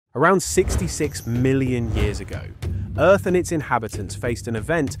Around 66 million years ago, Earth and its inhabitants faced an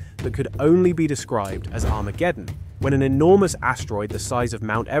event that could only be described as Armageddon, when an enormous asteroid the size of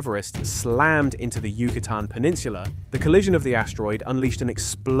Mount Everest slammed into the Yucatan Peninsula. The collision of the asteroid unleashed an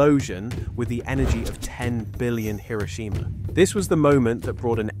explosion with the energy of 10 billion Hiroshima. This was the moment that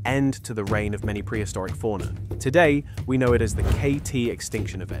brought an end to the reign of many prehistoric fauna. Today, we know it as the KT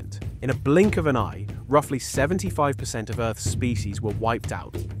extinction event. In a blink of an eye, roughly 75% of Earth's species were wiped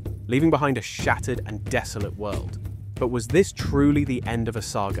out, leaving behind a shattered and desolate world. But was this truly the end of a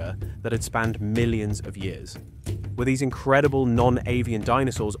saga that had spanned millions of years? Were these incredible non-avian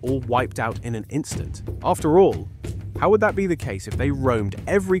dinosaurs all wiped out in an instant? After all, how would that be the case if they roamed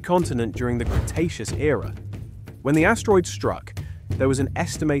every continent during the Cretaceous era? When the asteroid struck, there was an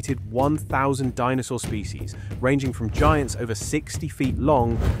estimated 1,000 dinosaur species, ranging from giants over 60 feet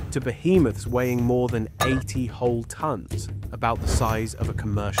long to behemoths weighing more than 80 whole tons, about the size of a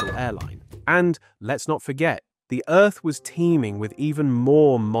commercial airline. And let's not forget, the Earth was teeming with even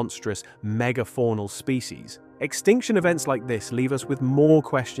more monstrous megafaunal species. Extinction events like this leave us with more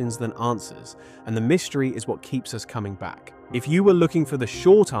questions than answers, and the mystery is what keeps us coming back. If you were looking for the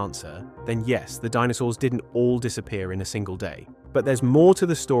short answer, then yes, the dinosaurs didn't all disappear in a single day. But there's more to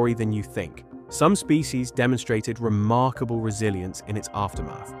the story than you think. Some species demonstrated remarkable resilience in its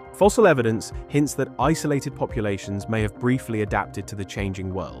aftermath. Fossil evidence hints that isolated populations may have briefly adapted to the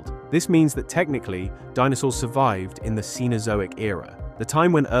changing world. This means that technically, dinosaurs survived in the Cenozoic era, the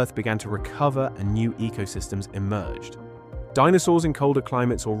time when Earth began to recover and new ecosystems emerged. Dinosaurs in colder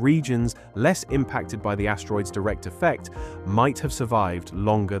climates or regions less impacted by the asteroid's direct effect might have survived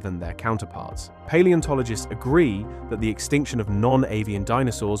longer than their counterparts. Paleontologists agree that the extinction of non-avian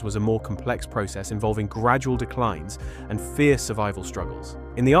dinosaurs was a more complex process involving gradual declines and fierce survival struggles.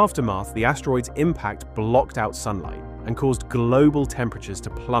 In the aftermath, the asteroid's impact blocked out sunlight and caused global temperatures to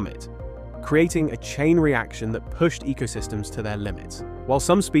plummet, creating a chain reaction that pushed ecosystems to their limits. While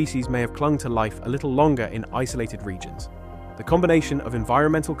some species may have clung to life a little longer in isolated regions, the combination of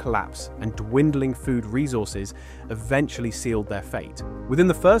environmental collapse and dwindling food resources eventually sealed their fate. Within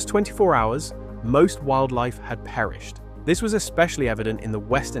the first 24 hours, most wildlife had perished. This was especially evident in the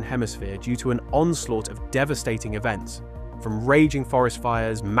Western Hemisphere due to an onslaught of devastating events. From raging forest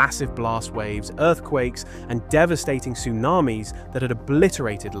fires, massive blast waves, earthquakes, and devastating tsunamis that had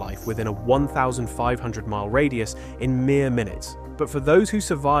obliterated life within a 1,500-mile radius in mere minutes. But for those who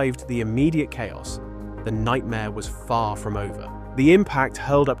survived the immediate chaos, the nightmare was far from over. The impact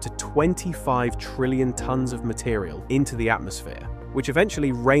hurled up to 25 trillion tons of material into the atmosphere, which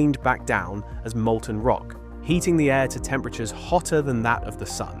eventually rained back down as molten rock, heating the air to temperatures hotter than that of the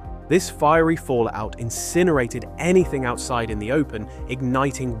sun. This fiery fallout incinerated anything outside in the open,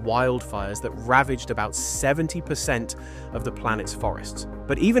 igniting wildfires that ravaged about 70% of the planet's forests.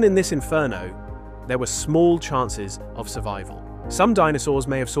 But even in this inferno, there were small chances of survival. Some dinosaurs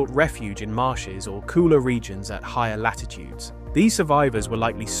may have sought refuge in marshes or cooler regions at higher latitudes. These survivors were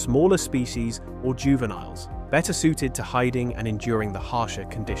likely smaller species or juveniles, better suited to hiding and enduring the harsher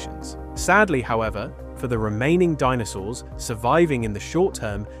conditions. Sadly, however, for the remaining dinosaurs, surviving in the short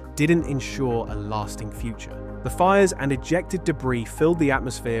term didn't ensure a lasting future. The fires and ejected debris filled the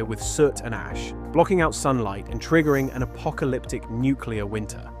atmosphere with soot and ash, blocking out sunlight and triggering an apocalyptic nuclear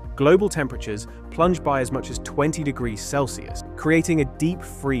winter. Global temperatures plunged by as much as 20 degrees Celsius, creating a deep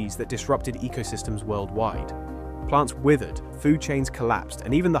freeze that disrupted ecosystems worldwide. Plants withered, food chains collapsed,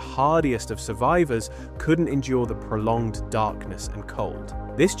 and even the hardiest of survivors couldn't endure the prolonged darkness and cold.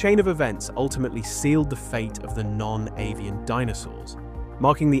 This chain of events ultimately sealed the fate of the non-avian dinosaurs,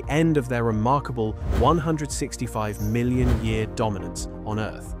 marking the end of their remarkable 165 million-year dominance on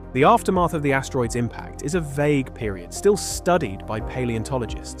Earth. The aftermath of the asteroid's impact is a vague period still studied by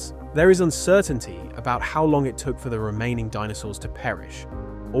paleontologists. There is uncertainty about how long it took for the remaining dinosaurs to perish,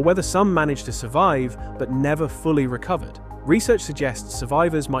 or whether some managed to survive but never fully recovered. Research suggests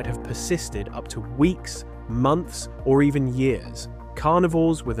survivors might have persisted up to weeks, months, or even years.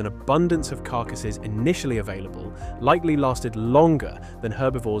 Carnivores with an abundance of carcasses initially available likely lasted longer than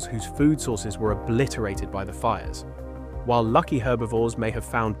herbivores whose food sources were obliterated by the fires. While lucky herbivores may have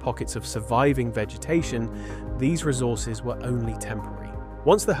found pockets of surviving vegetation, these resources were only temporary.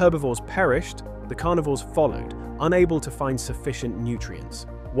 Once the herbivores perished, the carnivores followed, unable to find sufficient nutrients.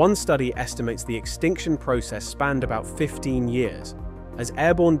 One study estimates the extinction process spanned about 15 years, as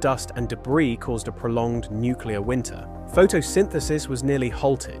airborne dust and debris caused a prolonged nuclear winter. Photosynthesis was nearly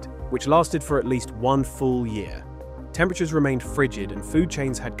halted, which lasted for at least one full year. temperatures remained frigid and food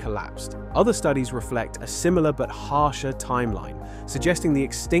chains had collapsed. Other studies reflect a similar but harsher timeline, suggesting the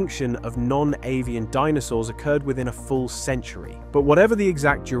extinction of non-avian dinosaurs occurred within a full century. But whatever the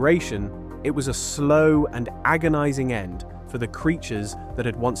exact duration, it was a slow and agonizing end for the creatures that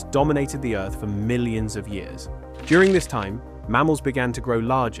had once dominated the Earth for millions of years. During this time, mammals began to grow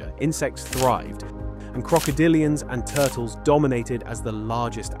larger, insects thrived, and crocodilians and turtles dominated as the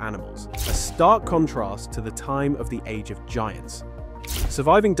largest animals, a stark contrast to the time of the Age of Giants.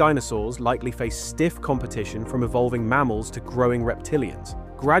 Surviving dinosaurs likely faced stiff competition from evolving mammals to growing reptilians,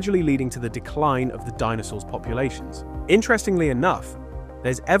 gradually leading to the decline of the dinosaurs' populations. Interestingly enough,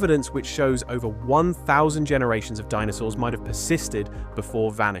 there's evidence which shows over 1,000 generations of dinosaurs might have persisted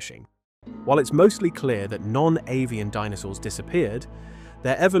before vanishing. While it's mostly clear that non-avian dinosaurs disappeared,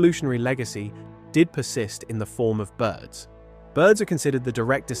 their evolutionary legacy did persist in the form of birds. Birds are considered the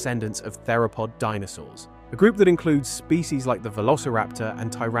direct descendants of theropod dinosaurs, a group that includes species like the Velociraptor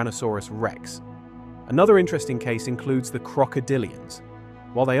and Tyrannosaurus rex. Another interesting case includes the crocodilians.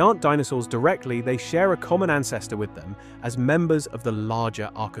 While they aren't dinosaurs directly, they share a common ancestor with them as members of the larger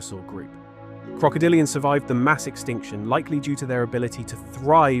archosaur group. Crocodilians survived the mass extinction, likely due to their ability to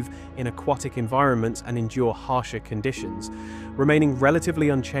thrive in aquatic environments and endure harsher conditions, remaining relatively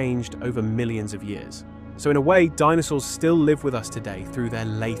unchanged over millions of years. So in a way, dinosaurs still live with us today through their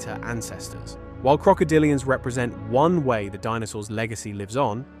later ancestors. While crocodilians represent one way the dinosaurs' legacy lives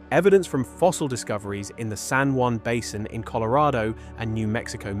on, evidence from fossil discoveries in the San Juan Basin in Colorado and New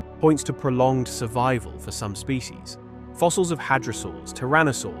Mexico points to prolonged survival for some species. Fossils of hadrosaurs,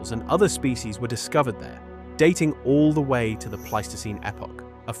 tyrannosaurs, and other species were discovered there, dating all the way to the Pleistocene epoch,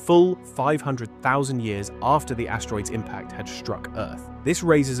 a full 500,000 years after the asteroid's impact had struck Earth. This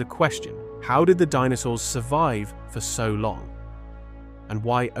raises a question: how did the dinosaurs survive for so long? And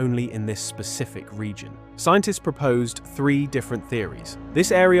why only in this specific region? Scientists proposed 3 different theories.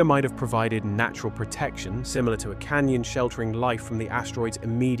 This area might have provided natural protection, similar to a canyon sheltering life from the asteroid's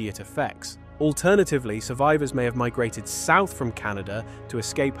immediate effects. Alternatively, survivors may have migrated south from Canada to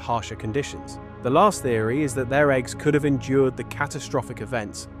escape harsher conditions. The last theory is that their eggs could have endured the catastrophic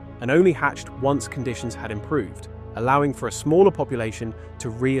events and only hatched once conditions had improved, allowing for a smaller population to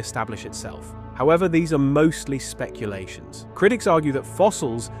re-establish itself. However, these are mostly speculations. Critics argue that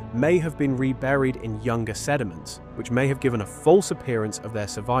fossils may have been reburied in younger sediments, which may have given a false appearance of their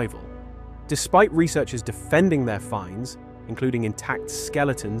survival. Despite researchers defending their finds, including intact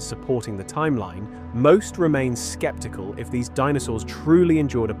skeletons supporting the timeline, most remain skeptical if these dinosaurs truly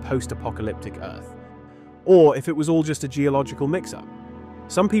endured a post-apocalyptic Earth, or if it was all just a geological mix-up.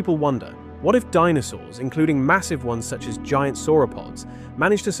 Some people wonder, what if dinosaurs, including massive ones such as giant sauropods,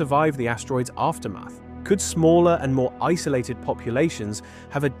 managed to survive the asteroid's aftermath? Could smaller and more isolated populations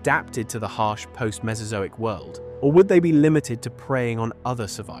have adapted to the harsh post-Mesozoic world? Or would they be limited to preying on other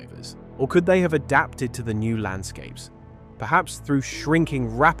survivors? Or could they have adapted to the new landscapes? Perhaps through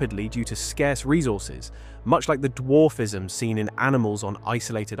shrinking rapidly due to scarce resources, much like the dwarfism seen in animals on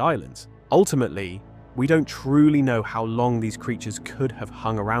isolated islands. Ultimately, we don't truly know how long these creatures could have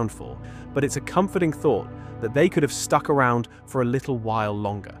hung around for, but it's a comforting thought that they could have stuck around for a little while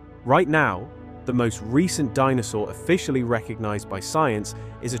longer. Right now, the most recent dinosaur officially recognized by science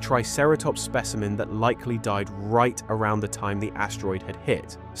is a Triceratops specimen that likely died right around the time the asteroid had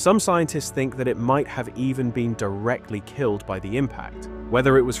hit. Some scientists think that it might have even been directly killed by the impact.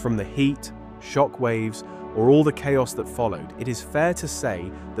 Whether it was from the heat, shock waves, or all the chaos that followed, it is fair to say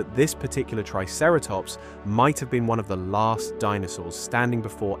that this particular Triceratops might have been one of the last dinosaurs standing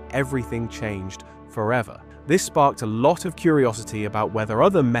before everything changed forever. This sparked a lot of curiosity about whether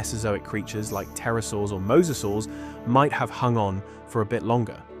other Mesozoic creatures like Pterosaurs or Mosasaurs might have hung on for a bit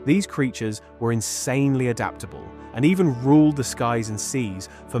longer. These creatures were insanely adaptable and even ruled the skies and seas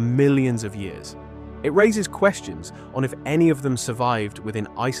for millions of years. It raises questions on if any of them survived within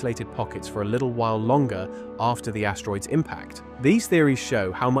isolated pockets for a little while longer after the asteroid's impact. These theories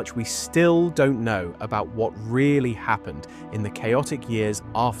show how much we still don't know about what really happened in the chaotic years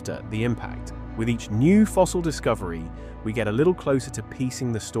after the impact. With each new fossil discovery, we get a little closer to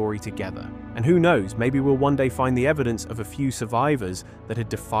piecing the story together. And who knows, maybe we'll one day find the evidence of a few survivors that had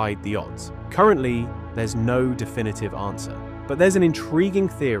defied the odds. Currently, there's no definitive answer. But there's an intriguing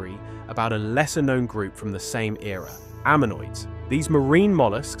theory about a lesser-known group from the same era, ammonoids. These marine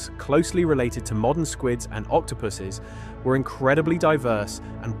mollusks, closely related to modern squids and octopuses, were incredibly diverse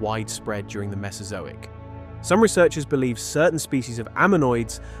and widespread during the Mesozoic. Some researchers believe certain species of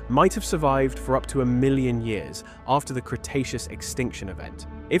ammonoids might have survived for up to 1 million years after the Cretaceous extinction event.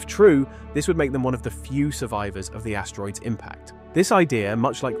 If true, this would make them one of the few survivors of the asteroid's impact. This idea,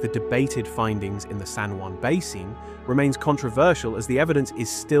 much like the debated findings in the San Juan Basin, remains controversial as the evidence is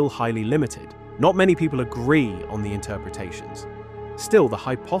still highly limited. Not many people agree on the interpretations. Still, the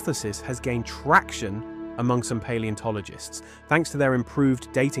hypothesis has gained traction among some paleontologists, thanks to their improved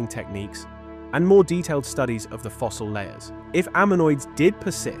dating techniques and more detailed studies of the fossil layers. If ammonoids did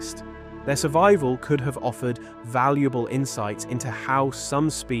persist, their survival could have offered valuable insights into how some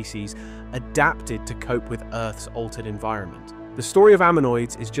species adapted to cope with Earth's altered environment. The story of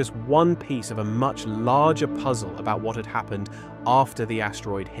ammonoids is just one piece of a much larger puzzle about what had happened after the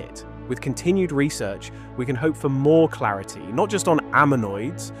asteroid hit. With continued research, we can hope for more clarity, not just on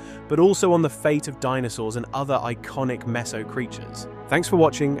ammonoids, but also on the fate of dinosaurs and other iconic meso creatures. Thanks for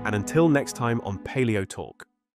watching, and until next time on Paleo Talk.